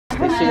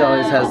She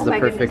always has the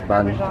perfect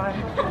bun.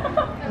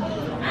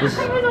 This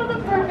was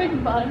the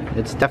perfect bun.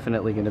 It's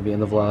definitely going to be in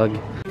the vlog.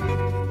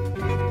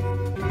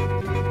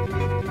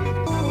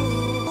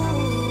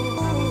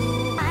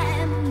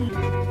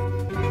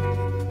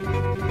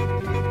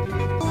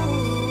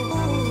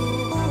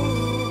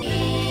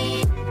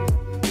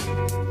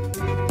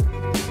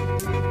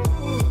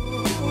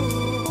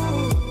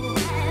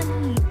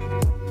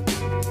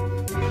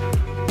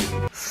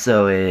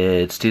 So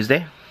it's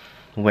Tuesday,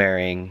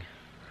 wearing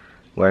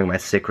my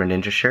sick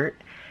Ninja shirt,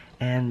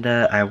 and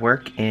I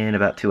work in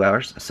about 2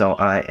 hours, so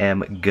I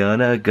am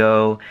gonna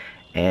go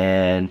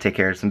and take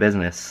care of some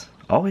business.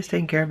 Always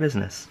taking care of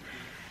business.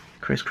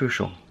 Chris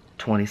Crucial,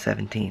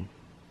 2017.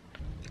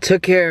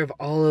 Took care of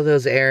all of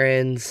those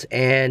errands,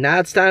 and now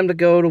it's time to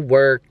go to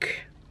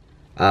work.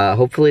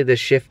 Hopefully this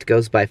shift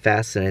goes by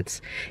fast and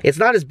it's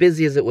not as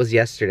busy as it was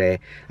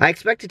yesterday. I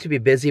expect it to be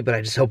busy, but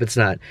I just hope it's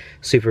not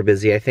super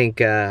busy. I think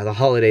the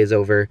holiday's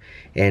over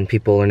and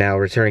people are now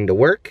returning to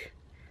work,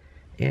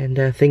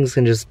 and things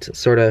can just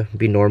sort of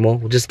be normal.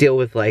 We'll just deal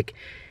with like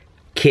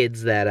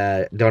kids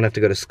that don't have to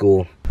go to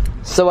school.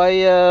 So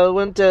I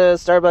went to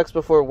Starbucks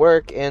before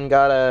work and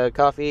got a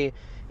coffee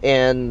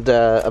and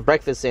a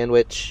breakfast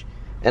sandwich,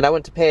 and I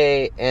went to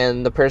pay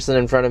and the person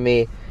in front of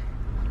me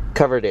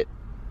covered it.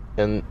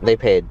 And they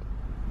paid.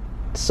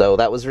 So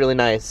that was really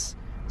nice.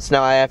 So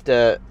now I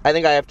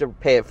think I have to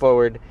pay it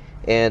forward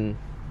and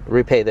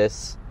repay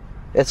this.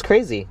 It's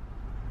crazy.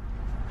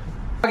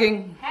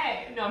 Hey,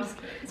 no, I'm just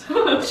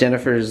kidding.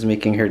 Jennifer's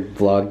making her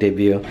vlog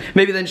debut.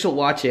 Maybe then she'll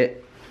watch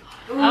it.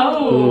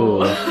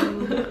 Oh.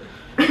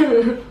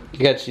 You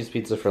got cheese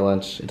pizza for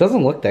lunch. It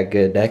doesn't look that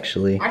good,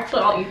 actually.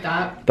 Actually, I'll eat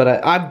that.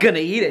 But I'm gonna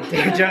eat it,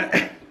 damn John.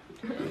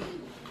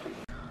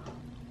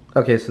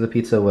 Okay, so the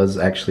pizza was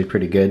actually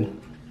pretty good.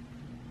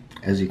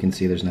 As you can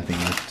see, there's nothing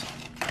left.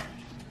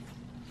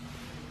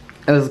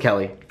 And this is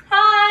Kelly.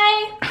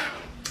 Hi!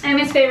 I'm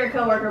his favorite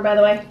coworker, by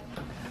the way.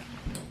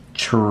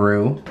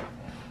 True.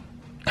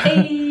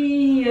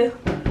 Hey!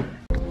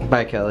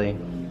 Bye, Kelly.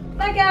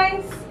 Bye,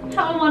 guys.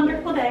 Have a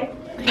wonderful day.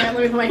 Yeah,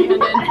 let me put my hand in.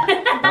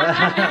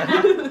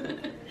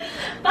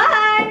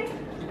 Bye!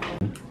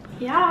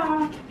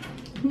 Yeah.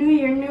 New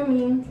year, new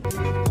me.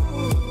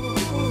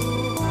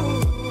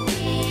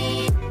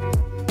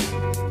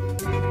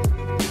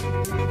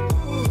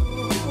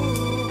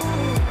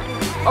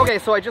 Okay,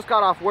 so I just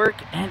got off work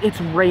and it's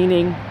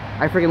raining.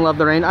 I freaking love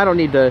the rain. I don't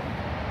need to,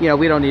 you know,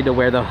 we don't need to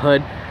wear the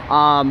hood.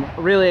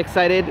 Really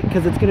excited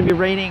because it's gonna be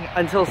raining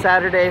until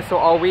Saturday, so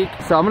all week.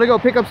 So I'm gonna go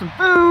pick up some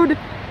food,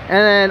 and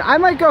then I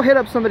might go hit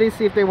up somebody,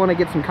 see if they wanna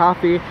get some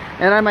coffee,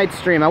 and I might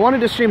stream. I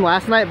wanted to stream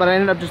last night, but I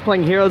ended up just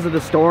playing Heroes of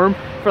the Storm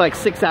for like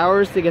 6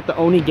 hours to get the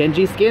Oni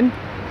Genji skin.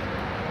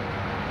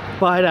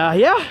 But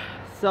yeah,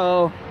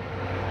 so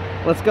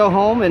let's go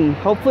home and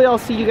hopefully I'll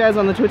see you guys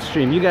on the Twitch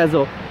stream. You guys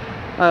will,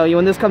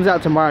 when this comes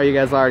out tomorrow, you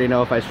guys already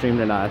know if I streamed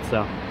or not,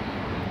 so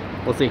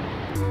we'll see.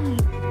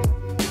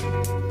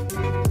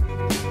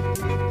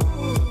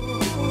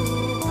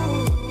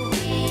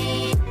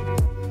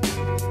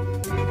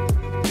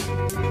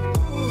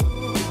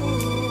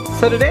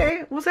 So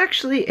today was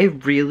actually a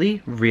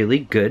really, really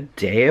good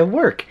day at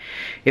work.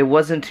 It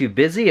wasn't too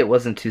busy, it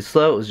wasn't too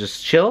slow, it was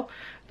just chill.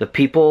 The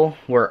people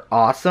were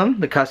awesome,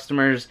 the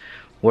customers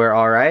were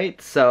alright,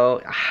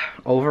 so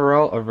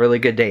overall a really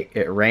good day.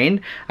 It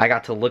rained, I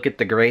got to look at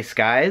the gray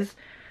skies.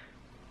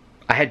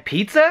 I had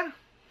pizza,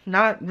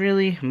 not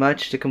really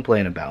much to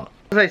complain about.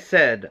 As I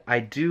said, I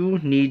do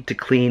need to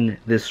clean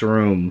this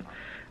room,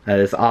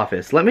 this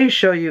office. Let me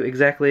show you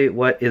exactly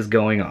what is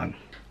going on.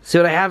 So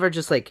what I have are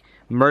just like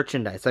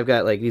merchandise. I've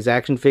got like these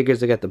action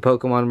figures, I got the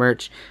Pokemon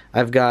merch,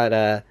 I've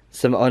got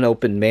some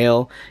unopened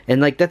mail,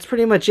 and like that's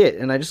pretty much it,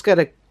 and I just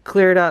gotta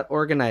clear it out,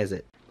 organize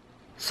it.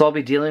 So I'll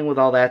be dealing with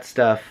all that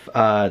stuff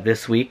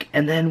this week,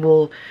 and then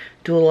we'll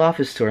do a little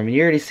office tour. I mean,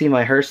 you already see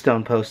my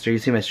Hearthstone poster, you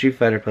see my Street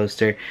Fighter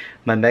poster,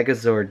 my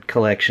Megazord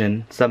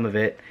collection, some of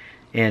it,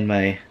 and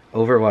my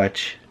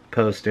Overwatch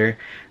poster.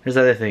 There's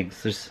other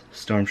things, there's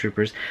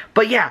Stormtroopers.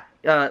 But yeah,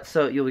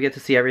 so you'll get to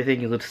see everything,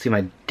 you'll get to see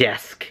my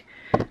desk.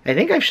 I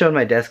think I've shown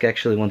my desk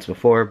actually once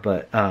before,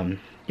 but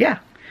yeah.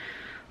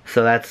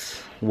 So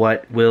that's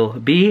what will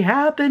be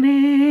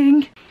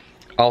happening.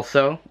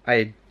 Also,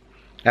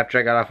 after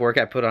I got off work,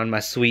 I put on my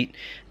sweet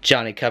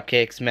Johnny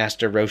Cupcakes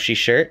Master Roshi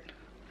shirt.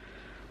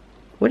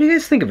 What do you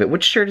guys think of it?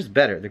 Which shirt is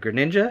better, the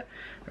Greninja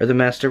or the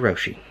Master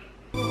Roshi?